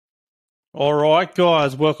All right,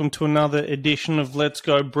 guys, welcome to another edition of Let's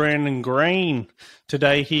Go Brandon Green.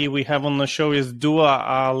 Today here we have on the show is Dua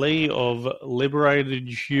Aly of Liberated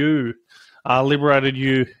You.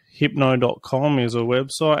 LiberatedYouHypno.com is a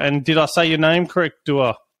website. And did I say your name correct,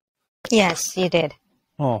 Dua? Yes, you did.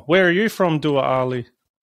 Oh, where are you from, Dua Aly?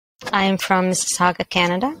 I am from Mississauga,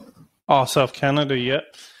 Canada. Oh, South Canada, yeah.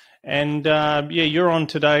 And you're on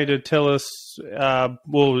today to tell us,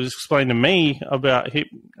 explain to me about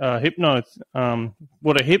hypno,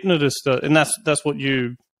 what a hypnotist does, and that's what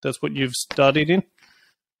you've studied in.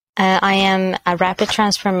 I am a Rapid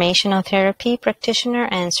Transformational Therapy practitioner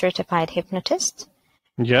and certified hypnotist.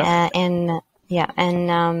 Yeah. Rapid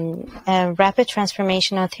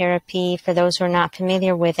Transformational Therapy, for those who are not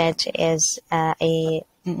familiar with it, is a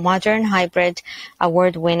modern hybrid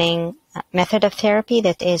award-winning method of therapy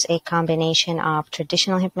that is a combination of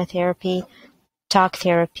traditional hypnotherapy, talk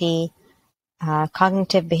therapy,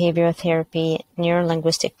 cognitive behavioral therapy,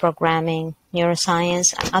 neuro-linguistic programming,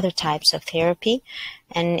 neuroscience, and other types of therapy.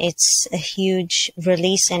 And it's a huge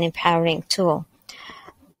release and empowering tool.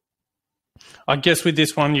 I guess with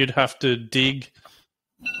this one, you'd have to dig.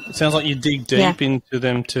 It sounds like you dig deep into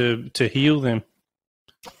them to heal them.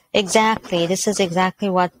 Exactly. This is exactly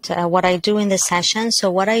what I do in the session.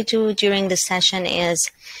 So what I do during the session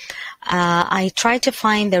is I try to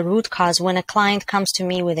find the root cause. When a client comes to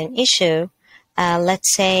me with an issue,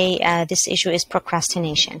 let's say this issue is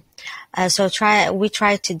procrastination. We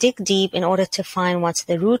try to dig deep in order to find what's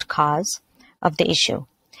the root cause of the issue.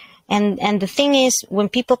 And the thing is, when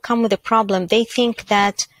people come with a problem, they think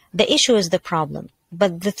that the issue is the problem.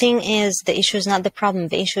 But the thing is, the issue is not the problem.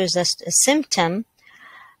 The issue is just a symptom.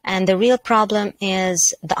 And the real problem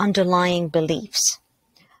is the underlying beliefs.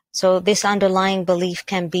 So this underlying belief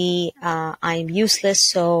can be, I'm useless,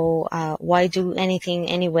 so why do anything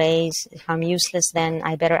anyways? If I'm useless, then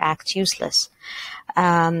I better act useless.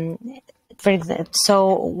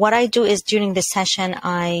 So what I do is during the session,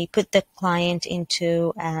 I put the client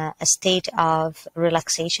into a state of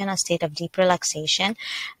relaxation, a state of deep relaxation,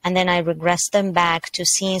 and then I regress them back to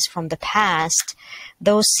scenes from the past.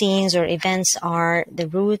 Those scenes or events are the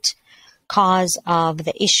root cause of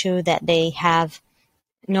the issue that they have,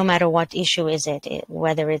 no matter what issue is it,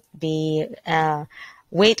 whether it be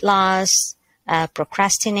weight loss,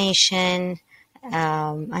 procrastination,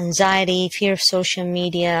 anxiety, fear of social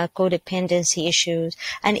media, codependency issues,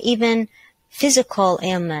 and even physical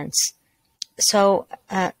ailments. So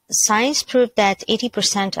science proved that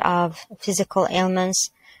 80% of physical ailments,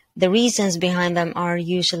 the reasons behind them are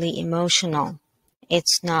usually emotional.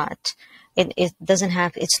 It's not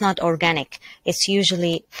organic. It's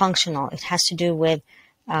usually functional. It has to do with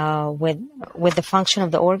the function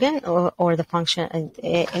of the organ or the function.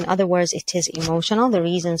 In other words, it is emotional. The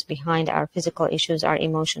reasons behind our physical issues are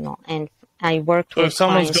emotional. And I worked with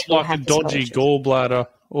clients who have. So if someone's got like a dodgy gallbladder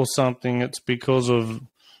or something, it's because of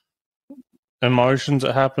emotions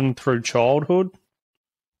that happened through childhood?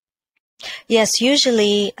 Yes,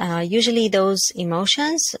 usually those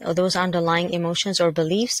emotions, or those underlying emotions or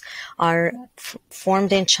beliefs are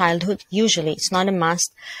formed in childhood. Usually, it's not a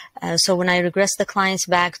must. So when I regress the clients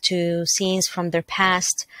back to scenes from their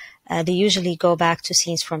past, they usually go back to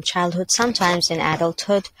scenes from childhood, sometimes in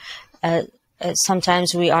adulthood.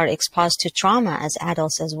 Sometimes we are exposed to trauma as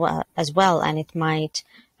adults as well, and it might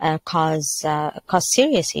cause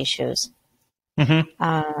serious issues. Mm-hmm.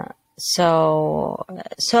 So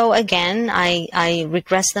again, I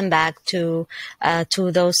regress them back to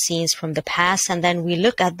those scenes from the past, and then we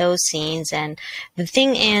look at those scenes. And the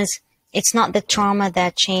thing is, it's not the trauma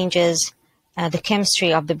that changes the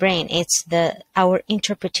chemistry of the brain. It's our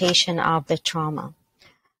interpretation of the trauma.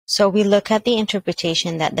 So we look at the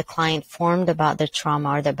interpretation that the client formed about the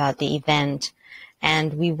trauma or about the event,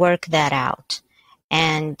 and we work that out.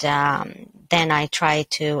 And then I try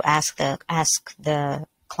to ask the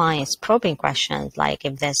clients probing questions like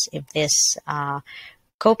if this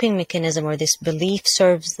coping mechanism or this belief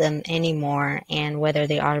serves them anymore, and whether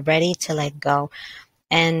they are ready to let go.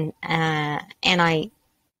 And I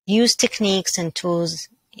use techniques and tools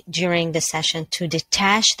during the session to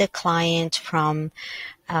detach the client from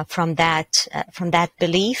that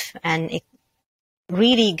belief, and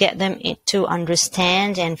really get them to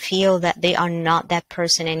understand and feel that they are not that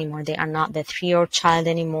person anymore. They are not the 3-year-old child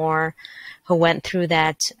anymore who went through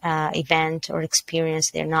that event or experience.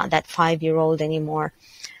 They're not that 5-year-old anymore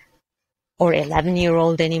or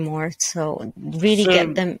 11-year-old anymore. So really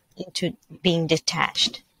get them into being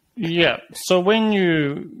detached. Yeah. So when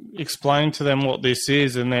you explain to them what this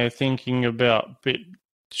is and they're thinking about,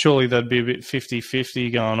 surely they'd be a bit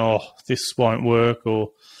 50-50 going, oh, this won't work,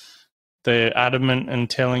 or they're adamant and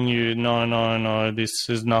telling you, no, this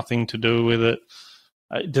has nothing to do with it.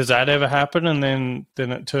 Does that ever happen? And then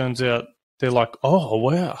it turns out they're like, oh,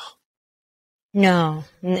 wow. No,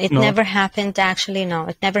 it never happened. Actually, no,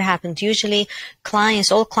 it never happened. Usually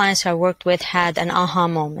all clients I worked with had an aha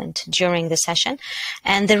moment during the session.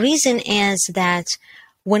 And the reason is that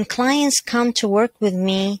when clients come to work with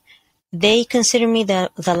me, they consider me the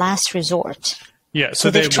last resort. Yeah. So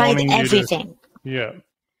they've tried everything. Yeah.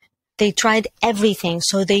 They tried everything.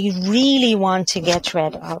 So they really want to get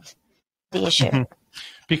rid of the issue. Mm-hmm.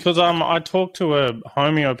 Because I talked to a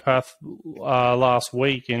homeopath last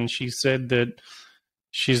week, and she said that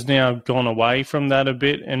she's now gone away from that a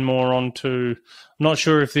bit and more onto, I'm not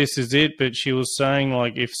sure if this is it, but she was saying,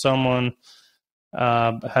 like, if someone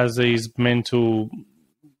has these mental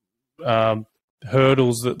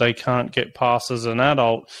hurdles that they can't get past as an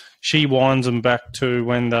adult, she winds them back to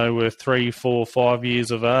when they were 3, 4, 5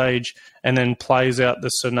 years of age, and then plays out the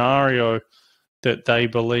scenario that they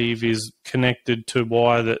believe is connected to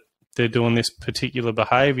why that they're doing this particular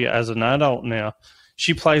behavior as an adult now.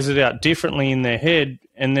 She plays it out differently in their head,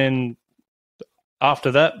 and then after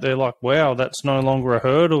that, they're like, wow, that's no longer a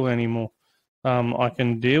hurdle anymore. I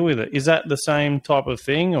can deal with it. Is that the same type of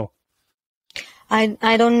thing? Or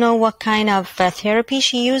I don't know what kind of therapy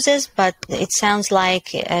she uses, but it sounds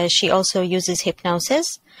like she also uses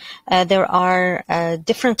hypnosis. There are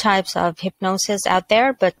different types of hypnosis out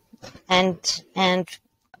there, but and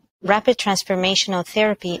rapid transformational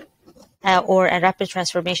therapy or a rapid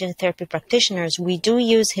transformation therapy practitioners, we do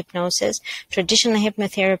use hypnosis. Traditional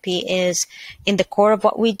hypnotherapy is in the core of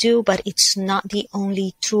what we do, but it's not the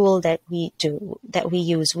only tool that we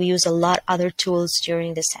use. We use a lot of other tools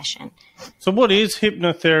during the session. So what is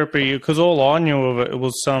hypnotherapy? Because all I knew of it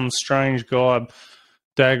was some strange guy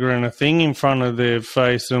daggering a thing in front of their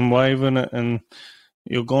face and waving it, and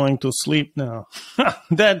you're going to sleep now.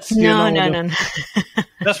 That's no.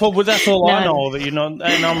 That's all I know. That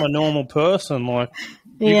and I'm a normal person. Like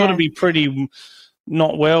you got to be pretty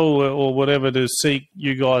not well or whatever to seek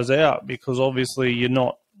you guys out, because obviously you're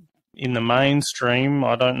not in the mainstream.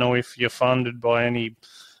 I don't know if you're funded by any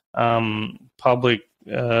public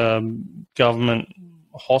government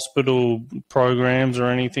hospital programs or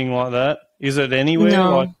anything like that. Is it anywhere?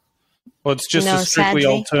 No. Well, it's just a strictly sadly,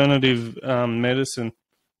 alternative medicine,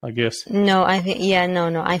 I guess. No, I think,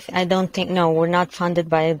 no. I don't think, no, we're not funded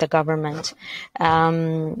by the government.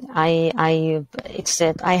 I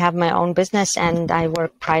have my own business and I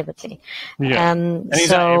work privately. Yeah. And is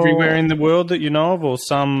that everywhere in the world that you know of, or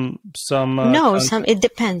some? No, it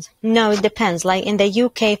depends. No, it depends. Like in the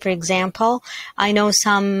UK, for example, I know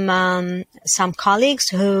some colleagues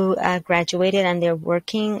who graduated and they're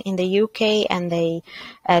working in the UK, and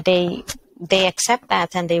they accept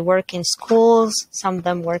that, and they work in schools. Some of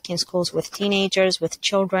them work in schools with teenagers, with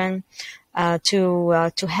children,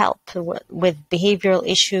 to help with behavioral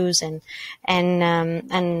issues and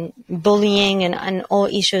bullying and all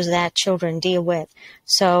issues that children deal with.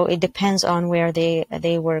 So it depends on where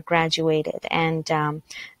they were graduated. And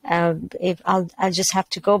if I'll just have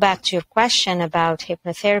to go back to your question about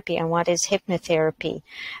hypnotherapy and what is hypnotherapy.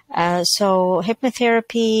 So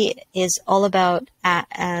hypnotherapy is all about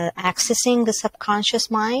accessing the subconscious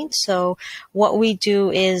mind. So what we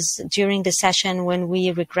do is during the session, when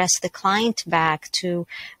we regress the client back to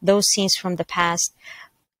those scenes from the past,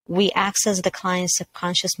 we access the client's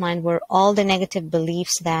subconscious mind, where all the negative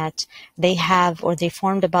beliefs that they have or they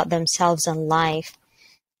formed about themselves and life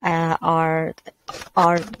are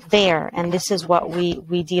there, and this is what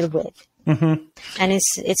we deal with. Mm-hmm. And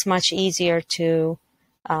it's much easier to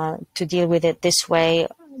deal with it this way,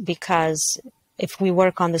 because if we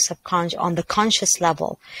work on the conscious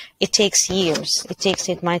level, it takes years.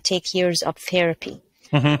 It might take years of therapy.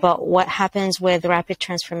 Mm-hmm. But what happens with rapid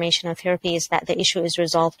transformational therapy is that the issue is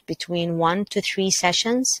resolved between 1 to 3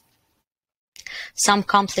 sessions. Some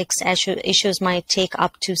complex issues might take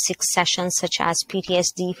up to 6 sessions, such as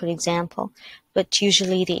PTSD, for example, but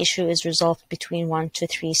usually the issue is resolved between 1 to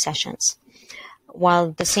 3 sessions,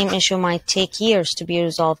 while the same issue might take years to be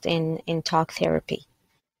resolved in talk therapy.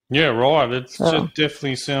 Yeah, right. It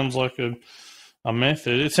definitely sounds like a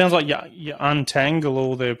method. It sounds like you untangle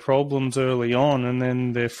all their problems early on, and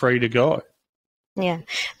then they're free to go. Yeah,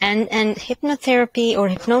 and hypnotherapy or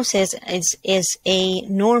hypnosis is a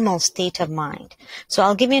normal state of mind. So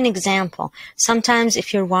I'll give you an example. Sometimes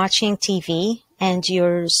if you're watching TV and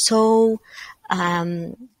you're so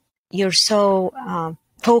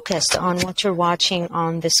focused on what you're watching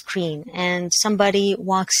on the screen, and somebody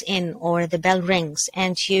walks in or the bell rings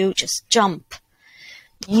and you just jump,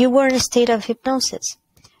 you were in a state of hypnosis.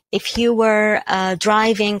 if you were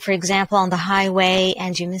driving, for example, on the highway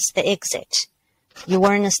and you missed the exit, you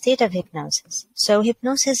were in a state of hypnosis. So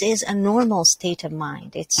hypnosis is a normal state of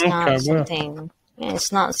mind. It's not something.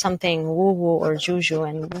 It's not something woo-woo or juju,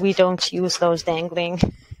 and we don't use those dangling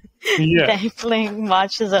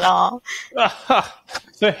watches at all.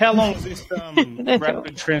 So how long has this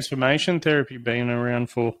rapid transformation therapy been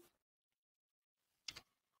around for?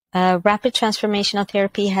 Rapid transformational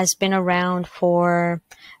therapy has been around for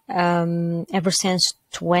ever since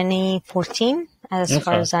 2014, as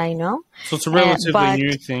far as I know. So it's a relatively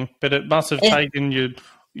new thing, but it must have taken you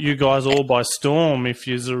guys all by storm if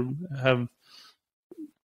you have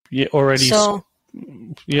already. So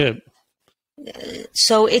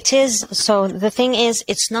it is. So the thing is,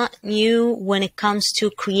 it's not new when it comes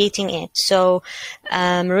to creating it. So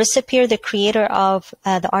Marissa Peer, the creator of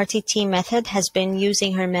the RTT method, has been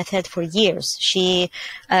using her method for years. She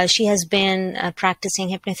has been practicing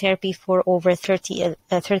hypnotherapy for over 30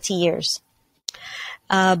 years.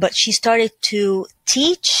 But she started to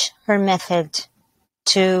teach her method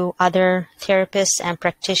to other therapists and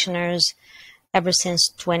practitioners ever since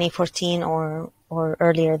 2014 or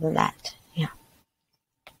earlier than that.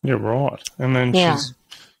 Yeah, right. And then she's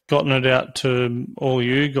gotten it out to all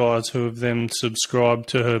you guys who have then subscribed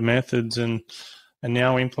to her methods and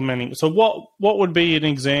now implementing. So what would be an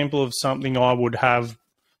example of something I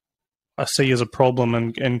see as a problem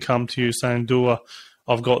and come to you saying, Dua,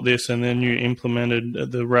 I've got this, and then you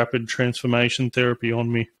implemented the rapid transformation therapy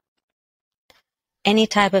on me? Any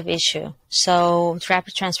type of issue. So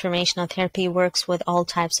rapid transformational therapy works with all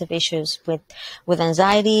types of issues, with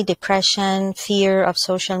anxiety, depression, fear of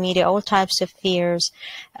social media, all types of fears.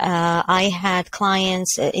 I had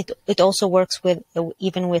clients. It also works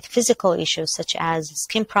even with physical issues such as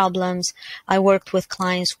skin problems. I worked with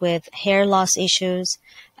clients with hair loss issues,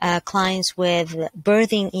 clients with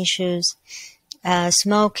birthing issues,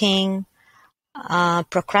 smoking,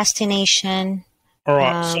 procrastination. All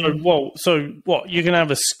right. So what? You can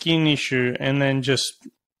have a skin issue, and then just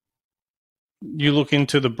you look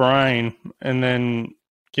into the brain, and then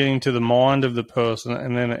get into the mind of the person,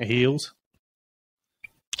 and then it heals.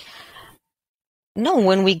 No,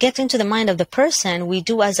 when we get into the mind of the person, we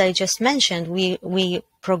do as I just mentioned. We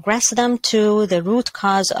progress them to the root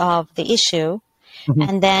cause of the issue,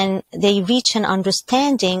 and then they reach an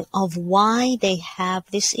understanding of why they have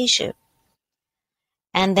this issue.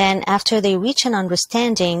 And then after they reach an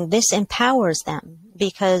understanding, this empowers them,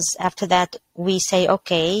 because after that we say,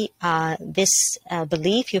 okay, this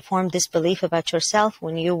belief, you formed this belief about yourself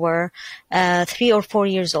when you were 3 or 4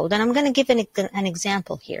 years old. And I'm going to give an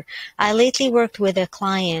example here. I lately worked with a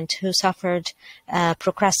client who suffered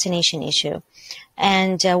procrastination issue.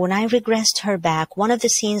 And when I regressed her back, one of the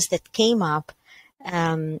scenes that came up,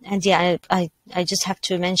 I just have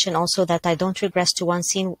to mention also that I don't regress to one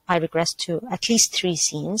scene. I regress to at least 3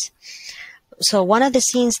 scenes. So one of the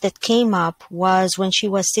scenes that came up was when she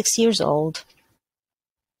was 6 years old,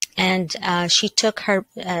 and she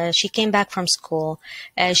came back from school.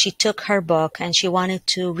 She took her book and she wanted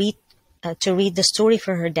to read the story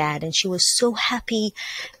for her dad, and she was so happy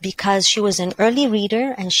because she was an early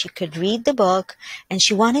reader and she could read the book, and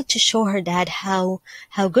she wanted to show her dad how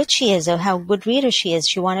good she is, or how good reader she is.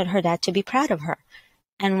 She wanted her dad to be proud of her.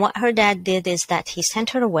 And what her dad did is that he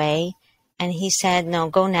sent her away, and he said, "No,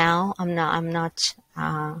 go now. I'm not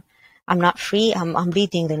free. I'm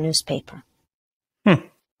reading the newspaper."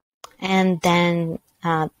 And then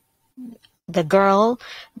the girl,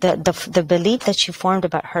 the belief that she formed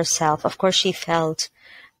about herself, of course, she felt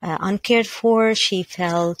uncared for, she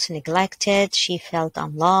felt neglected, she felt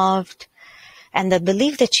unloved. And the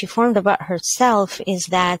belief that she formed about herself is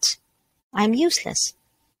that I'm useless.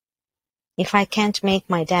 If I can't make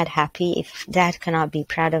my dad happy, if dad cannot be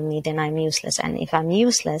proud of me, then I'm useless. And if I'm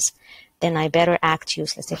useless, then I better act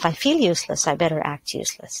useless. If I feel useless, I better act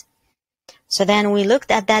useless. So then we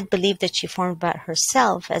looked at that belief that she formed about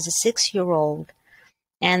herself as a 6-year-old.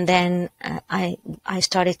 And then I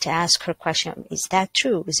started to ask her question, is that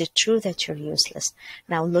true? Is it true that you're useless?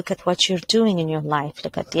 Now look at what you're doing in your life.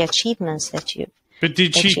 Look at the achievements that you. But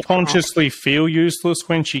did she consciously feel useless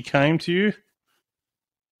when she came to you?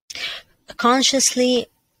 Consciously,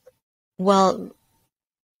 well,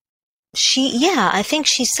 I think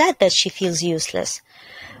she said that she feels useless.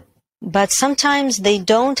 But sometimes they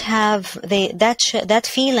don't have that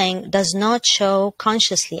feeling does not show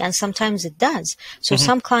consciously, and sometimes it does. So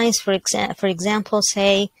some clients, for example,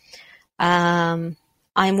 say, "I'm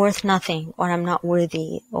worth nothing," or "I'm not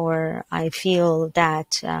worthy," or "I feel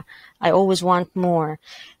that I always want more."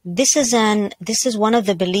 This is one of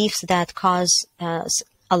the beliefs that cause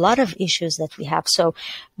a lot of issues that we have. So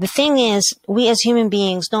the thing is, we as human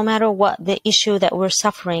beings, no matter what the issue that we're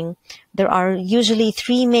suffering, there are usually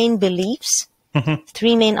three main beliefs,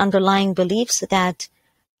 three main underlying beliefs that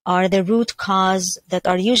are the root cause, that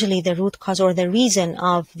are usually the root cause or the reason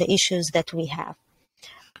of the issues that we have.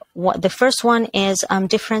 The first one is, I'm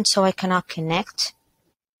different, so I cannot connect.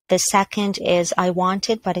 The second is, I want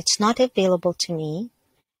it, but it's not available to me.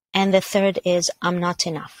 And the third is, I'm not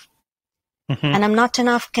enough. And I'm not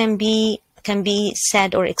enough can be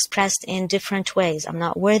said or expressed in different ways. I'm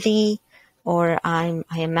not worthy, or I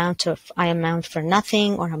amount for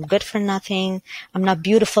nothing, or I'm good for nothing. I'm not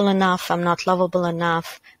beautiful enough. I'm not lovable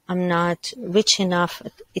enough. I'm not rich enough.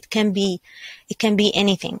 It can be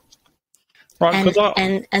anything. Right.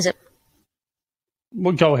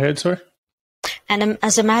 Well, go ahead, sorry. And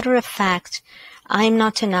as a matter of fact, I'm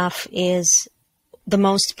not enough is the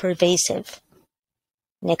most pervasive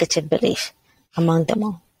negative belief among them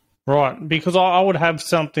all. Right, because I would have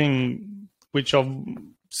something which I've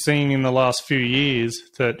seen in the last few years,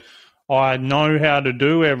 that I know how to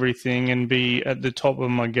do everything and be at the top of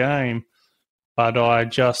my game, but I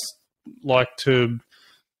just I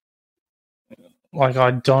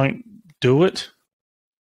don't do it.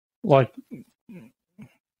 Like,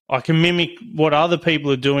 I can mimic what other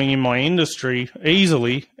people are doing in my industry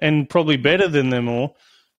easily and probably better than them all.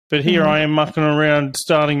 But here I am mucking around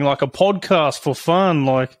starting like a podcast for fun.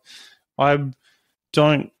 Like, I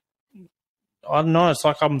don't know. It's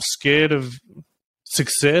like I'm scared of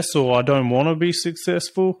success, or I don't want to be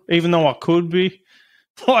successful, even though I could be.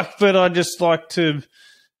 But I just like to,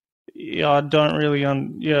 I don't really,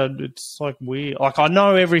 it's like weird. Like, I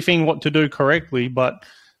know everything what to do correctly, but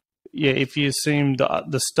yeah, if you see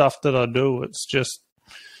the stuff that I do, it's just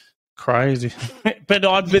crazy.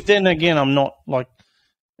 But then again, I'm not like,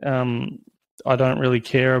 I don't really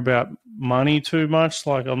care about money too much.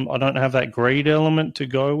 Like, I don't have that greed element to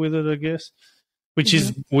go with it, I guess, which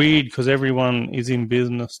is weird because everyone is in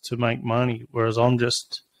business to make money, whereas I'm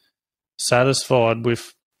just satisfied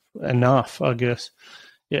with enough, I guess.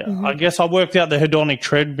 Yeah, I guess I worked out the hedonic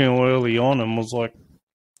treadmill early on and was like,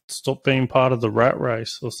 stop being part of the rat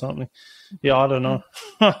race or something. Yeah, I don't know.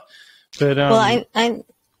 But well,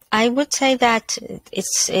 I would say that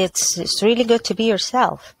it's really good to be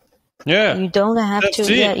yourself. Yeah, you don't have that's to.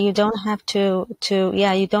 it. Yeah, you don't have to.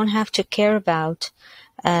 You don't have to care about.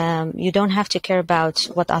 You don't have to care about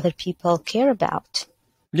what other people care about.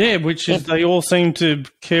 Yeah, which is they all seem to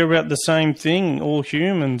care about the same thing. All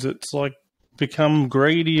humans. It's like become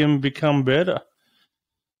greedy and become better.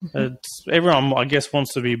 It's everyone, I guess,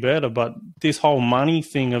 wants to be better, but this whole money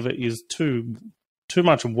thing of it is too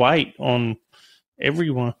much weight on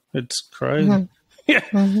everyone. It's crazy. Yeah.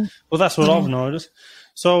 Well, that's what I've noticed.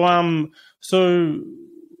 So,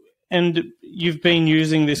 and you've been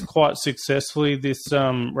using this quite successfully, this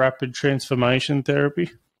rapid transformation therapy.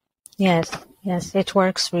 Yes, it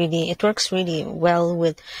works really well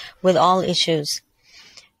with all issues.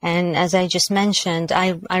 And as I just mentioned,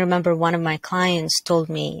 I remember one of my clients told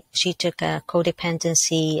me she took a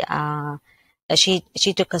codependency,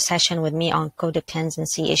 she took a session with me on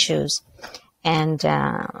codependency issues. And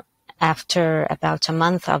after about a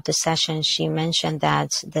month of the session, she mentioned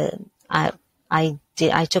that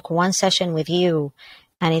I took one session with you,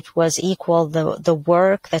 and it was equal the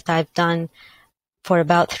work that I've done for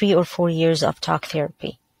about 3 or 4 years of talk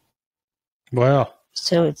therapy. Wow.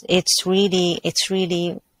 So it's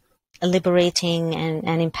really liberating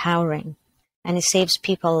and empowering, and it saves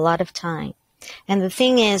people a lot of time. And the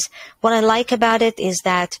thing is, what I like about it is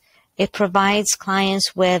that it provides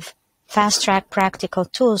clients with fast-track practical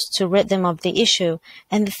tools to rid them of the issue.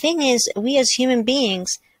 And the thing is, we as human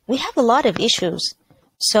beings, we have a lot of issues.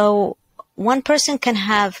 So one person can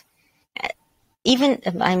have, even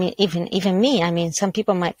me, I mean, some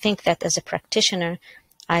people might think that as a practitioner,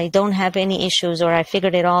 I don't have any issues or I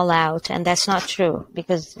figured it all out. And that's not true,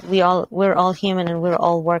 because we're all human and we're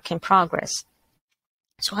all work in progress.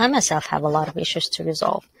 So I myself have a lot of issues to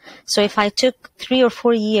resolve. So if I took 3 or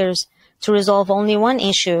 4 years to resolve only one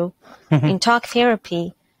issue in talk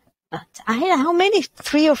therapy, how many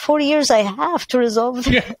 3 or 4 years I have to resolve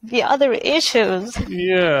the other issues.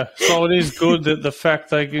 Yeah. So it is good that the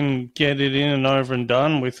fact they can get it in and over and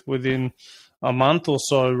done with within a month or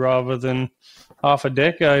so rather than half a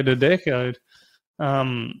decade. Because,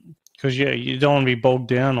 you don't want to be bogged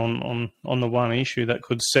down on the one issue that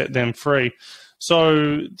could set them free.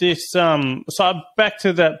 So this, so back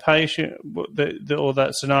to that patient or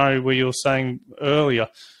that scenario where you were saying earlier,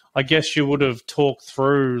 I guess you would have talked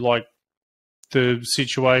through like the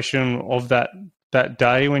situation of that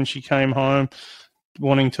day when she came home,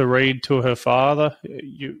 wanting to read to her father.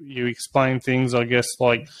 You explain things, I guess,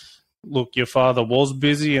 like, look, your father was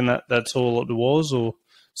busy and that's all it was, or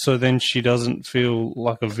so then she doesn't feel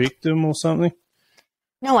like a victim or something?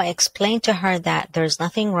 No, I explained to her that there's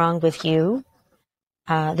nothing wrong with you.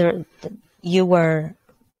 You were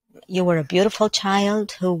a beautiful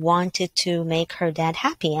child who wanted to make her dad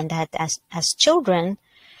happy, and that as children,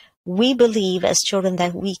 we believe as children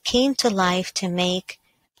that we came to life to make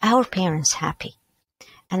our parents happy.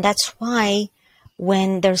 And that's why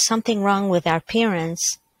when there's something wrong with our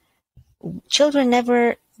parents, children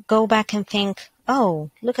never go back and think,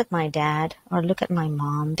 oh, look at my dad or look at my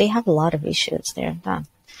mom. They have a lot of issues.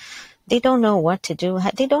 They don't know what to do.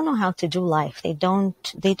 They don't know how to do life. They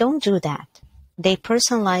don't do that. They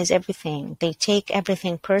personalize everything. They take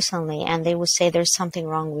everything personally, and they would say there's something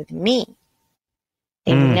wrong with me.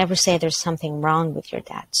 They would never say there's something wrong with your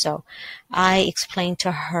dad. So I explained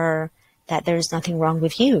to her that there's nothing wrong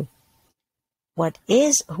with you.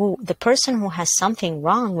 The person who has something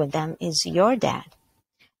wrong with them is your dad.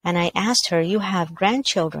 And I asked her, you have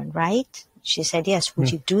grandchildren, right? She said, yes.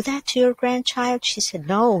 Would you do that to your grandchild? She said,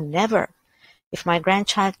 no, never. If my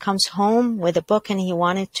grandchild comes home with a book and he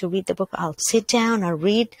wanted to read the book, I'll sit down, I'll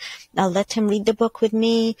let him read the book with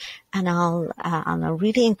me, and I'll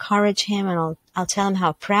really encourage him, and I'll tell him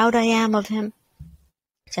how proud I am of him.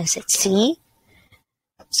 So I said, see?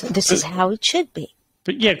 So this is how it should be.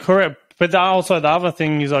 But yeah, correct. But also the other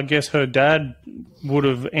thing is, I guess her dad would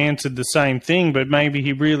have answered the same thing, but maybe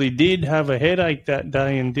he really did have a headache that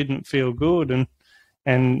day and didn't feel good,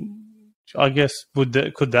 and I guess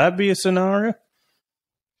could that be a scenario?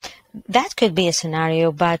 That could be a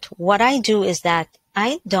scenario, but what I do is that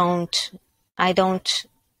I don't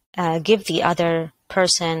give the other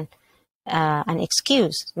person an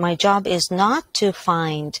excuse. My job is not to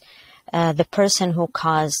find the person who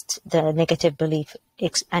caused the negative belief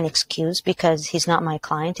an excuse, because he's not my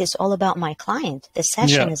client. It's all about my client. The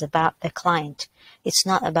session is about the client. It's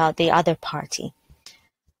not about the other party.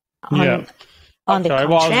 On the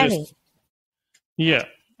contrary. Yeah.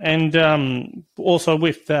 And also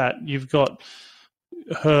with that, you've got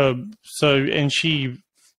her. And she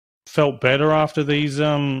felt better after these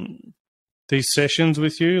sessions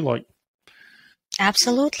with you, like.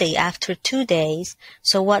 Absolutely. After 2 days.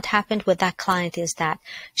 So what happened with that client is that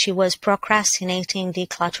she was procrastinating,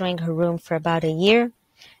 decluttering her room for about a year,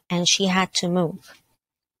 and she had to move.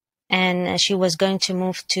 And she was going to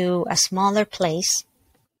move to a smaller place.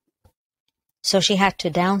 So she had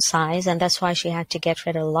to downsize, and that's why she had to get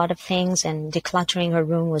rid of a lot of things, and decluttering her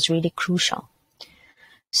room was really crucial.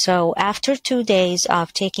 So after 2 days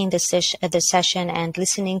of taking the session and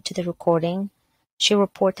listening to the recording, she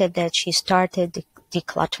reported that she started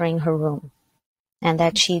decluttering her room, and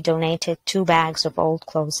that she donated 2 bags of old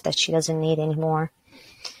clothes that she doesn't need anymore,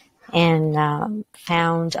 and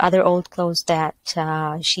found other old clothes that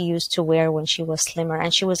she used to wear when she was slimmer.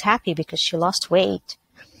 And she was happy because she lost weight.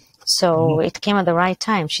 So it came at the right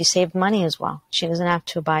time. She saved money as well. She doesn't have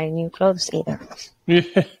to buy new clothes either.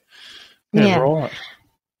 Yeah, right.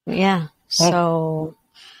 Yeah. So.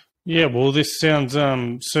 Yeah, well, this sounds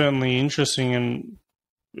certainly interesting, and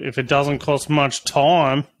if it doesn't cost much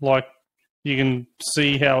time, like, you can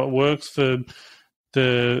see how it works for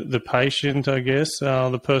the patient, I guess.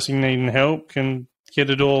 The person needing help can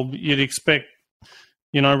get it all. You'd expect,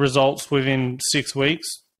 results within 6 weeks.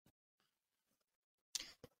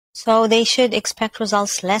 So they should expect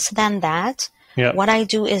results less than that. Yeah. What I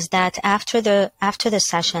do is that after the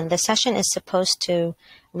session is supposed to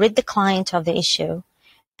rid the client of the issue.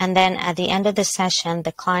 And then at the end of the session,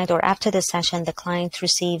 after the session, the client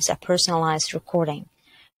receives a personalized recording.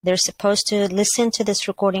 They're supposed to listen to this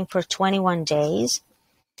recording for 21 days.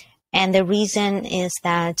 And the reason is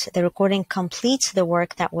that the recording completes the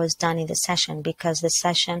work that was done in the session, because the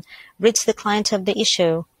session rids the client of the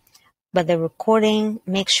issue, but the recording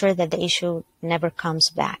makes sure that the issue never comes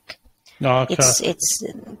back. Okay.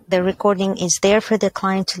 The recording is there for the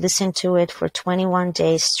client to listen to it for 21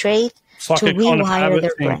 days straight. It's like to rewire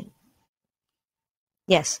their brain.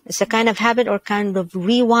 Yes, it's a kind of habit, or kind of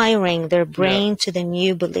rewiring their brain to the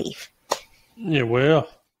new belief. Yeah, well,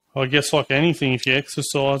 I guess like anything, if you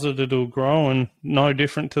exercise it, it'll grow, and no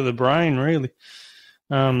different to the brain, really.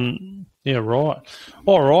 Yeah, right.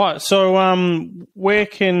 All right. So, where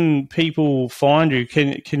can people find you?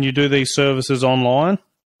 Can you do these services online?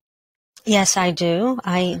 Yes, I do.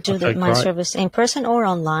 I do my service in person or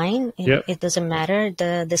online. It doesn't matter.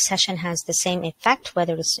 The session has the same effect,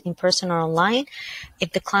 whether it's in person or online.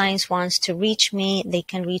 If the clients wants to reach me, they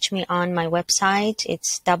can reach me on my website.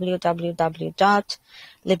 It's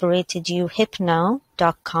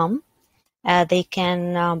www.liberatedyouhypno.com. They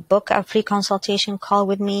can book a free consultation call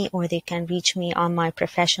with me, or they can reach me on my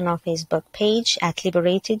professional Facebook page at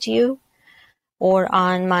Liberated You, or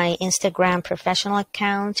on my Instagram professional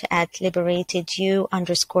account at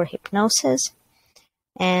LiberatedYou_hypnosis.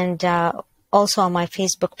 And also on my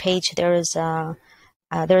Facebook page, there is a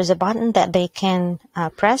button that they can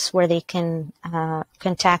press where they can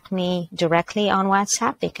contact me directly on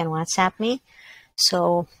WhatsApp. They can WhatsApp me.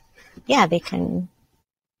 So, yeah, they can.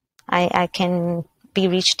 I can be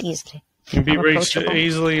reached easily. Can be reached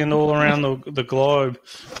easily and all around the globe.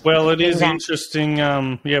 Well, it is interesting,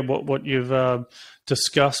 what you've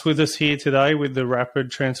discussed with us here today with the Rapid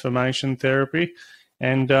Transformation Therapy.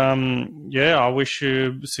 And, I wish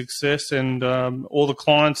you success. And all the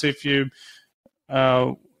clients, if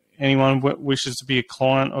anyone wishes to be a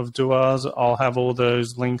client of Dua's, I'll have all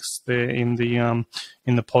those links there in the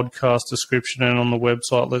podcast description and on the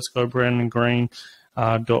website,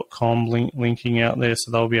 letsgobrandongreen.com, linking out there,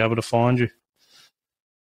 so they'll be able to find you.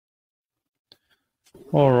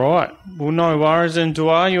 All right. Well, no worries. And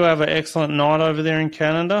Dua, you have an excellent night over there in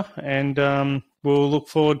Canada, and we'll look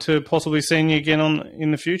forward to possibly seeing you again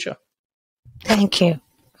in the future. Thank you.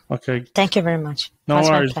 Okay. Thank you very much. No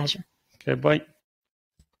worries. My pleasure. Okay, bye.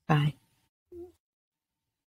 Bye.